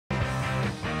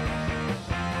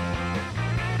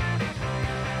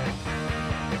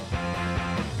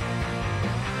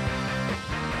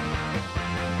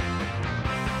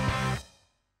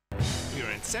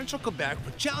central Quebec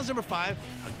for challenge number 5,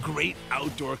 a great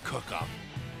outdoor cook-off.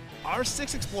 Our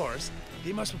 6 explorers,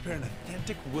 they must prepare an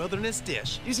authentic wilderness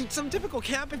dish using some typical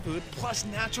camping food plus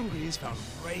natural ingredients found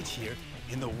right here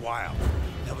in the wild.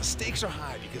 Now the stakes are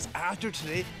high because after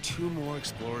today, 2 more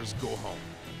explorers go home.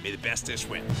 May the best dish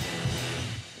win.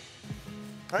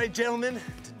 All right, gentlemen,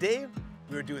 today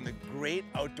we're doing the great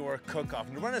outdoor cook-off.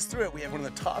 And to run us through it, we have one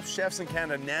of the top chefs in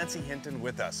Canada, Nancy Hinton,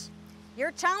 with us.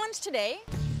 Your challenge today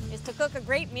is to cook a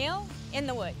great meal in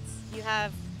the woods. You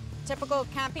have typical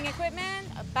camping equipment,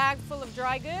 a bag full of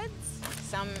dry goods,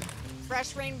 some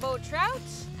fresh rainbow trout,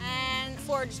 and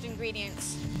foraged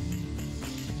ingredients.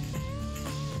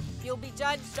 You'll be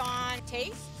judged on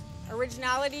taste,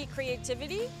 originality,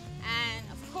 creativity, and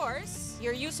of course,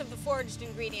 your use of the foraged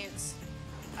ingredients.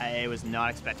 I was not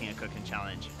expecting a cooking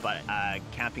challenge, but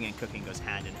camping and cooking goes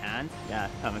hand in hand. Yeah,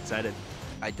 I'm excited.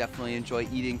 I definitely enjoy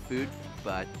eating food,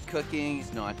 but cooking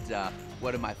is not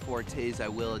one of my fortes, I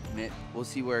will admit. We'll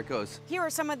see where it goes. Here are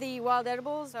some of the wild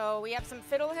edibles. So we have some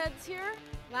fiddleheads here,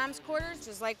 lamb's quarters,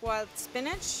 just like wild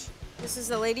spinach. This is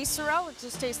the lady sorrel, it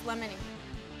just tastes lemony.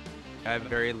 I have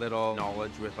very little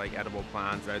knowledge with like edible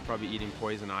plants. I'd probably be eating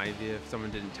poison ivy if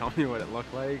someone didn't tell me what it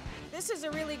looked like. This is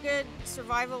a really good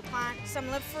survival plant. Some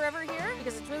live forever here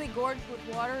because it's really gorged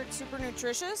with water. It's super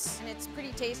nutritious and it's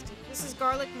pretty tasty. This is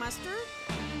garlic mustard.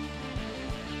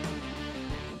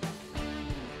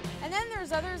 And then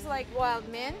there's others like wild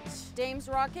mint, dame's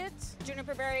rocket,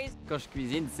 juniper berries. Quand je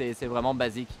cuisine, c'est vraiment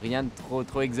basique, rien de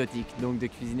trop exotique. Donc de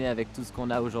cuisiner avec tout ce qu'on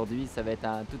a aujourd'hui, ça va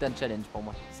être tout un challenge pour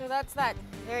moi. So that's that.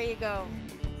 There you go.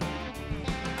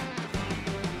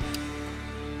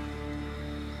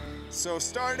 So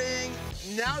starting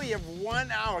now, you have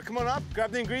 1 hour. Come on up,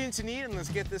 grab the ingredients you need, and let's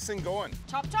get this thing going.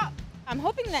 Chop, chop. I'm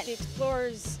hoping that the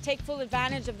explorers take full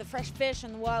advantage of the fresh fish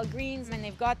and the wild greens, and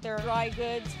they've got their dry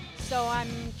goods. So I'm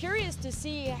curious to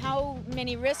see how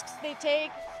many risks they take.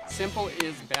 Simple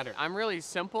is better. I'm really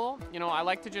simple. You know, I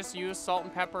like to just use salt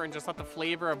and pepper and just let the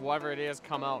flavor of whatever it is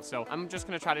come out. So I'm just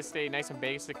gonna try to stay nice and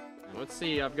basic. Let's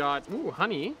see, I've got,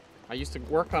 honey. I used to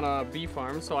work on a bee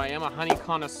farm, so I am a honey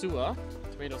connoisseur.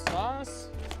 Tomato sauce,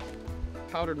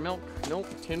 powdered milk, nope,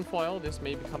 tin foil, this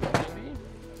may become handy.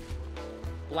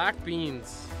 Black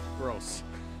beans, gross.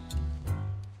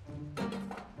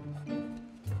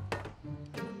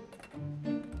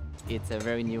 It's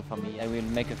very new for me. I will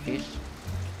make a fish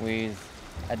with,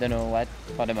 I don't know what,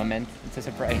 for the moment. It's a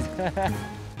surprise.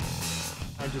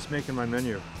 I'm just making my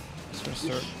menu. Just gonna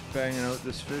start banging out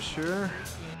this fish here.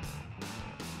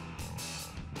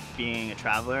 Being a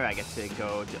traveler, I get to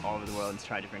go all over the world and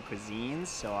try different cuisines,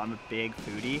 so I'm a big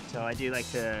foodie. So I do like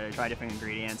to try different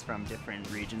ingredients from different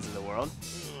regions of the world.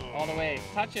 All the way,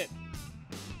 touch it.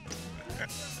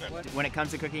 When it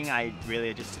comes to cooking, I'm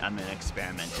an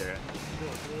experimenter.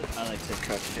 I like to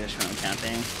cook fish when I'm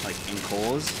camping, like in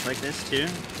coals like this too. I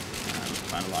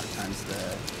find a lot of times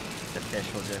the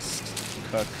fish will just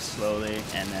cook slowly,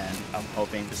 and then I'm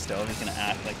hoping the stove is gonna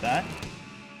act like that.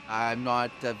 I'm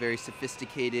not a very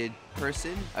sophisticated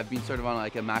person. I've been sort of on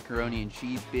like a macaroni and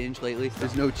cheese binge lately.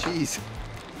 There's no cheese.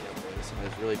 So I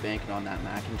was really banking on that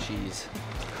mac and cheese.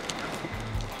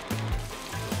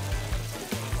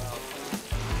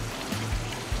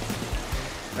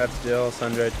 That's dill,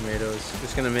 sun-dried tomatoes.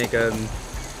 Just gonna make a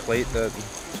plate that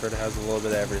sort of has a little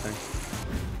bit of everything.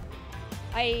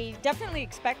 I definitely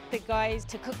expect the guys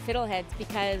to cook fiddleheads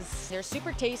because they're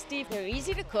super tasty. They're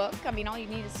easy to cook. I mean, all you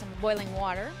need is some boiling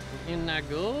water. In that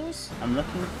goes. I'm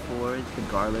looking for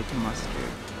the garlic mustard.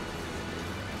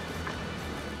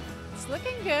 It's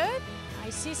looking good. I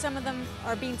see some of them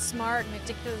are being smart,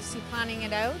 meticulously planning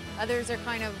it out. Others are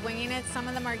kind of winging it. Some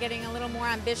of them are getting a little more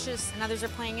ambitious, and others are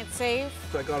playing it safe.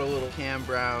 So I got a little Cam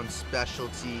Brown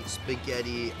specialty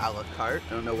spaghetti a la carte.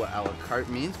 I don't know what a la carte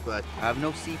means, but I have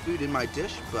no seafood in my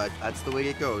dish, but that's the way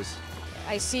it goes.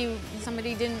 I see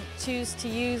somebody didn't choose to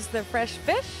use the fresh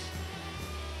fish.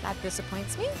 That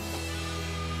disappoints me.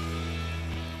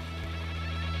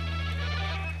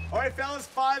 All right, fellas,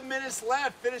 5 minutes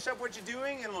left. Finish up what you're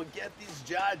doing, and we'll get these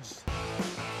judged.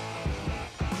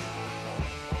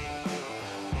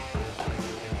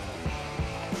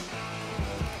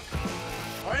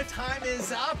 All right, time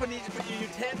is up. I need you to put your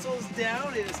utensils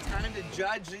down. It is time to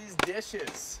judge these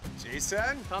dishes.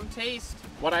 Jason? Come taste.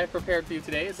 What I have prepared for you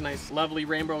today is a nice, lovely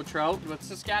rainbow trout with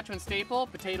Saskatchewan staple,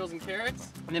 potatoes and carrots.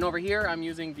 And then over here, I'm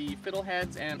using the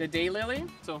fiddleheads and the daylily.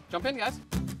 So jump in, guys.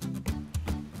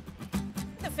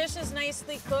 The fish is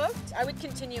nicely cooked, I would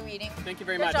continue eating. Thank you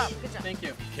very Good much. job, good job. Thank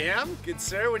you. Cam, good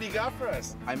sir, what do you got for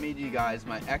us? I made you guys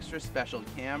my extra special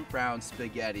Cam Brown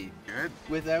spaghetti. Good.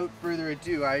 Without further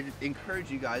ado, I encourage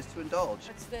you guys to indulge.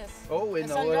 What's this? Oh, in A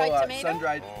the sun-dried little tomato?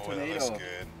 sun-dried Oh, tomato. that looks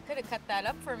good. Could have cut that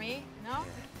up for me, no?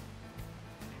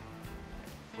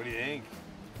 What do you think?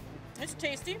 It's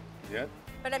tasty. Yeah.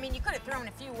 But I mean, you could have thrown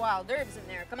a few wild herbs in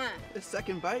there, come on. A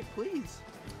second bite, please.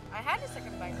 I had a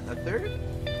second bite. A third?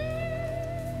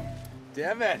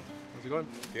 Damn it. How's it going?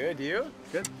 Good, you?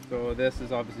 Good. So this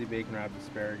is obviously bacon wrapped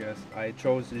asparagus. I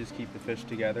chose to just keep the fish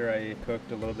together. I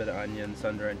cooked a little bit of onion,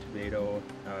 sun-dried tomato,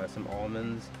 some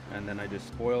almonds, and then I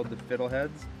just boiled the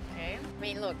fiddleheads. Okay. I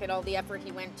mean, look at all the effort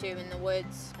he went to in the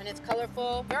woods. And it's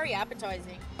colorful, very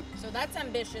appetizing. So that's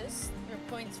ambitious. There are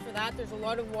points for that. There's a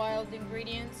lot of wild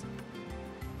ingredients.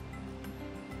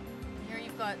 Here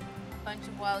you've got a bunch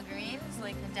of wild greens,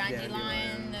 like the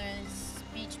dandelion,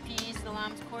 the beach peas, the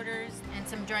lamb's quarters, and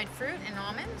some dried fruit and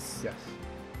almonds. Yes.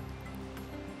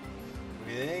 What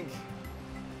do you think?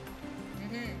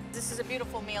 This is a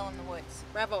beautiful meal in the woods.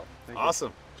 Bravo.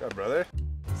 Awesome. Good job, brother.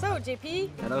 So, JP,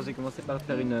 Alors j'ai commencé par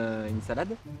faire une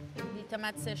salade. les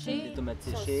tomates séchées. Des tomates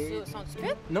sont- séchées. Sont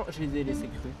cuites? Non, je les ai laissées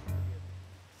crues.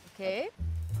 Okay.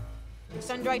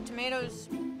 Sun-dried tomatoes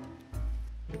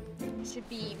should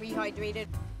be rehydrated.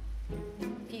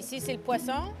 Puis ici, c'est le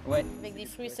poisson Ouais. avec des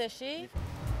fruits séchés.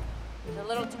 There's a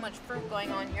little too much fruit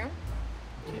going on here.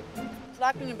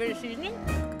 Lacking a bit of seasoning.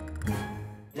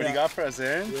 What do you got for us,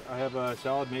 Aaron? I have a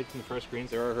salad made from the fresh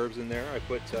greens. There are herbs in there. I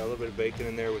put a little bit of bacon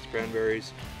in there with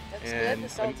cranberries. That's And good,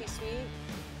 the salty sweet.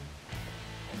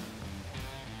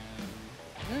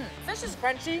 Fish is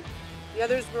crunchy. The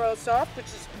others were all soft, which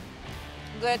is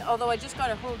good. Although I just got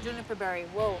a whole juniper berry.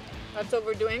 Whoa, that's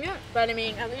overdoing it. But I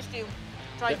mean, at least you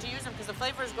tried to use them because the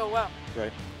flavors go well.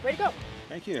 Right. Way to go.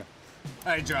 Thank you.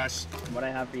 All right, Josh. What I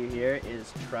have for you here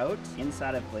is trout.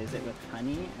 Inside I've glazed it with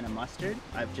honey and a mustard.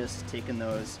 I've just taken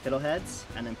those fiddleheads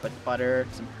and then put butter,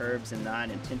 some herbs in that,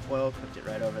 and tinfoil, cooked it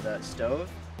right over the stove.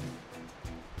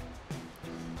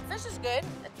 Fish is good.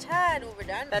 A tad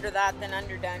overdone. Better that than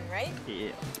underdone, right? Yeah.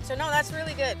 So no, that's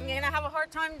really good. You're gonna have a hard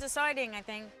time deciding, I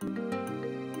think.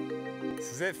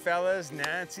 This is it, fellas.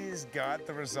 Nancy's got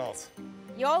the result.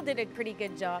 You all did a pretty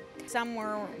good job. Some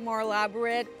were more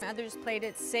elaborate, others played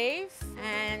it safe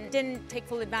and didn't take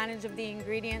full advantage of the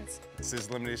ingredients. This is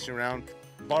elimination round.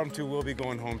 Bottom two will be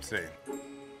going home today.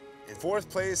 In fourth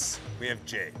place, we have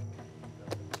Jay.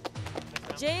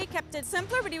 Jay kept it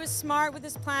simpler, but he was smart with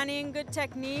his planning, good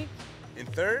technique. In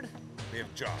third, we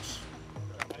have Josh.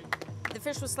 The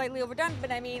fish was slightly overdone,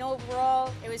 but I mean,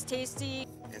 overall, it was tasty.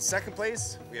 In second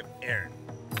place, we have Aaron.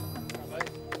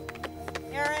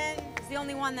 Aaron is the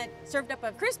only one that served up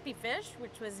a crispy fish,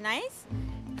 which was nice.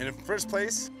 And in first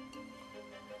place,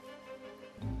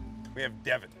 we have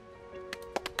Devin.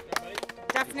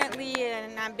 Definitely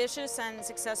an ambitious and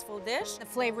successful dish. The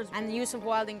flavors and the use of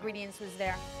wild ingredients was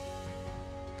there.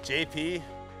 JP,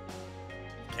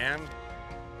 Cam,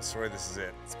 sorry, this is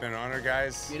it. It's been an honor,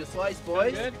 guys. Need a slice,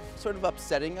 boys. Sort of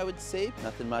upsetting, I would say.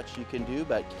 Nothing much you can do,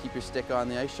 but keep your stick on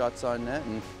the ice, shots on net,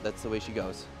 and that's the way she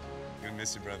goes. Gonna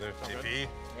miss you, brother. JP.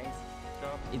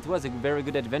 It was a very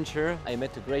good adventure. I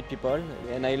met great people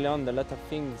and I learned a lot of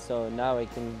things, so now I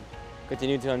can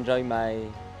continue to enjoy my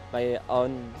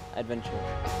own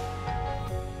adventure.